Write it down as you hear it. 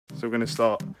So we're going to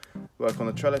start work on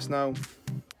the trellis now.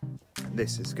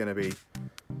 This is going to be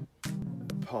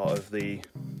part of the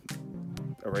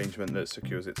arrangement that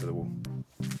secures it to the wall.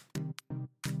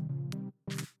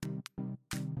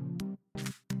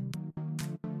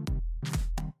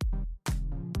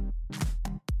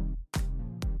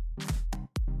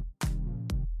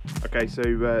 Okay,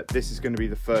 so this is going to be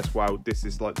the first weld. This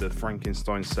is like the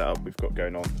Frankenstein setup we've got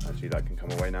going on. Actually, that can come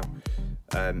away now.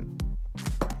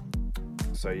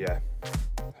 So yeah,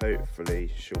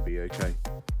 hopefully she'll be okay.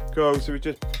 Cool, so we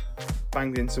just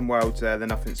banged in some welds there, they're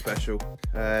nothing special.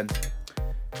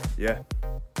 Yeah.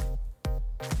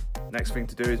 Next thing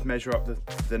to do is measure up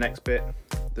the next bit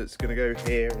that's going to go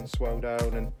here and swell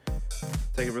down and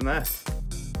take it from there.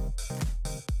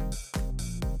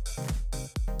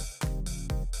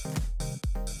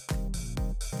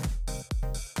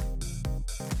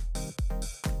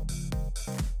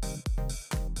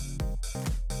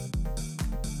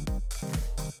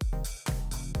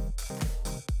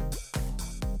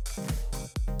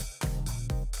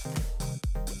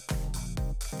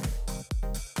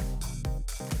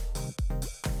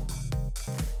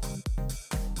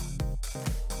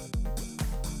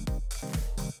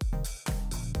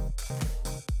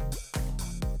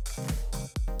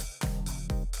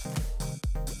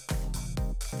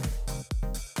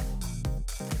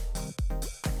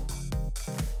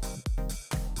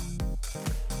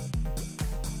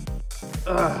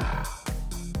 Ugh,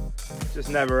 just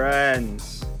never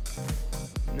ends.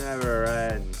 Never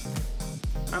ends.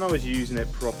 And I was using it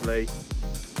properly.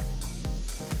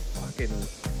 Fucking.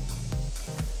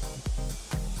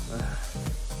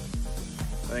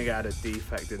 I think I had a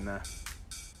defect in there.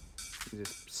 It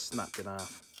just snapped in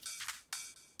half.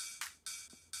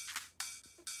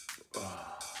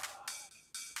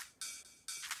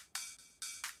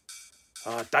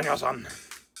 Daniel-san.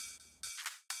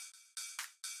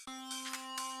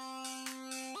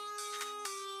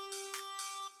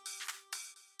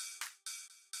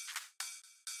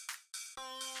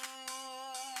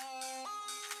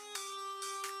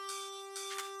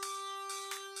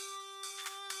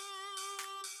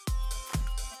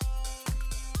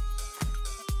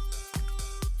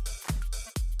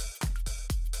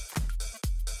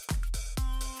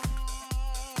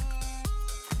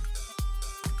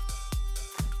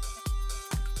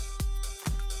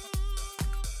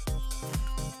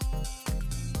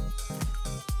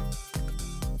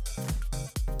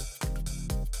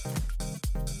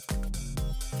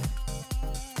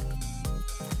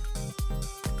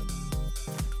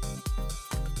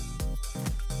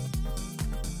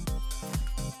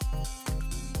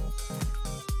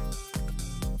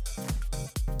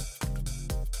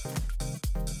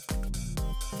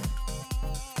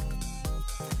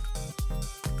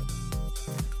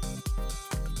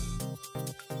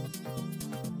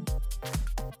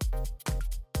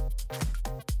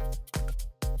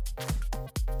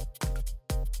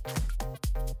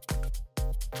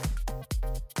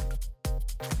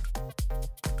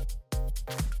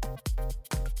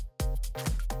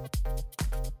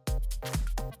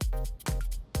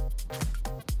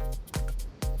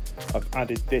 I've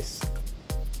added this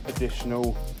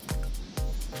additional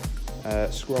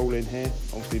scroll in here.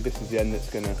 Obviously this is the end that's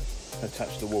going to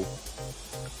attach the wall.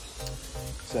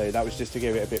 So that was just to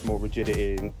give it a bit more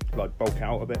rigidity and like bulk it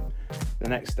out a bit. The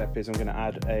next step is I'm going to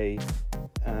add a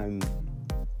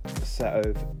set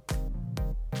of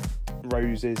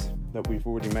roses that we've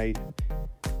already made,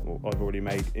 or I've already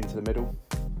made, into the middle.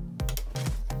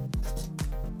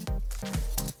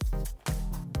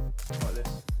 Like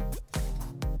this.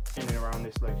 In and around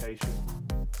this location.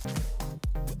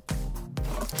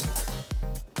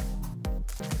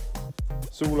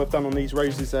 So all I've done on these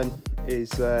roses then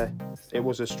is it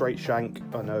was a straight shank,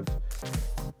 and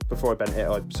before I bent it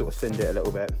I sort of thinned it a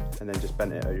little bit and then just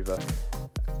bent it over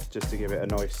just to give it a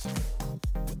nice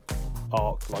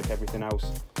arc like everything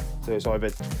else. So it's either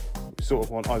sort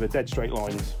of want either dead straight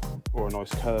lines or a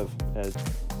nice curve,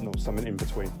 not something in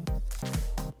between.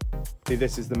 See,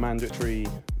 this is the mandatory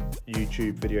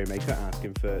YouTube video maker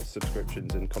asking for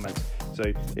subscriptions and comments.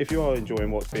 So if you are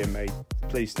enjoying what's being made,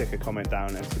 please stick a comment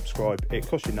down and subscribe. It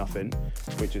costs you nothing,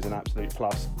 which is an absolute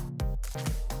plus.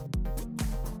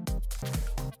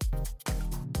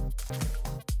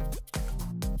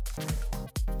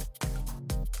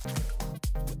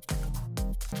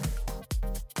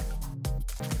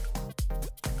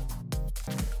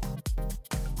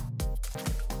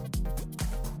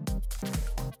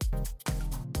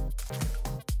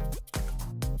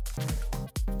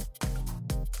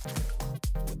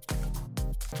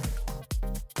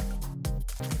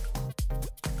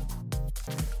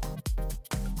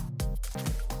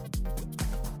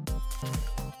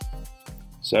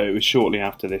 So it was shortly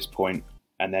after this point,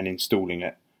 and then installing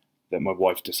it, that my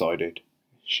wife decided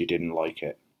she didn't like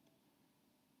it.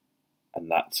 And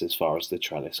that's as far as the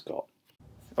trellis got.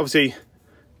 Obviously,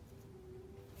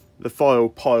 the file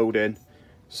piled in,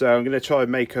 so I'm going to try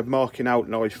and make a marking out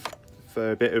knife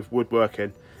for a bit of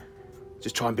woodworking.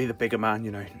 Just try and be the bigger man,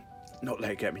 you know, not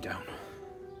let it get me down.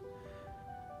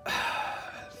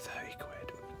 30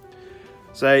 quid.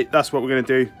 So that's what we're going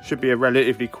to do. Should be a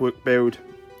relatively quick build,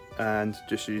 and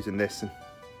just using this and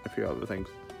a few other things.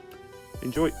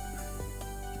 Enjoy.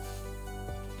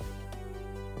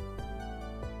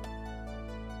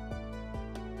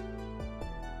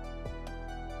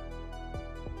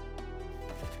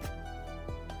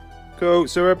 Cool,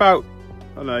 so we're about,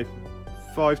 I don't know,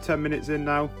 5-10 minutes in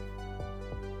now.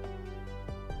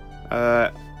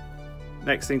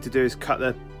 Next thing to do is cut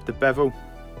the bevel.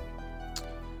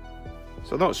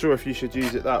 So I'm not sure if you should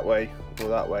use it that way or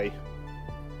that way,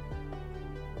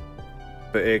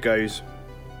 but here goes.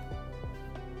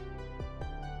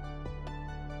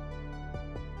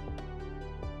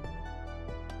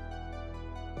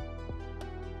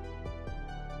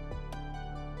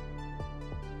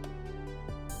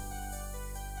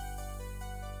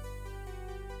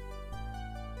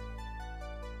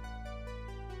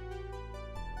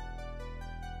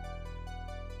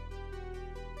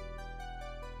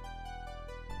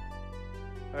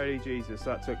 Holy Jesus,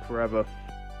 that took forever.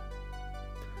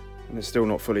 And it's still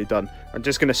not fully done. I'm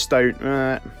just going to stone...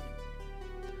 I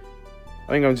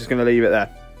think I'm just going to leave it there.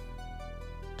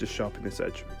 Just sharpen this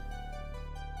edge.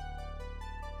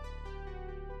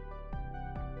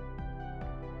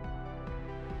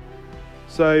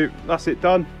 So that's it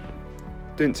done.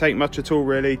 Didn't take much at all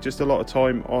really, just a lot of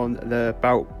time on the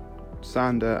belt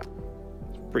sander.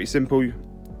 Pretty simple.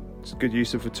 It's a good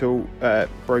use of a tool,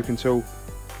 broken tool.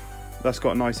 That's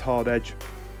got a nice hard edge.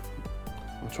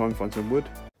 I'll try and find some wood.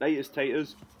 Latest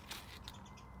taters.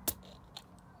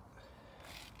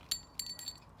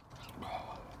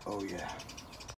 Oh yeah.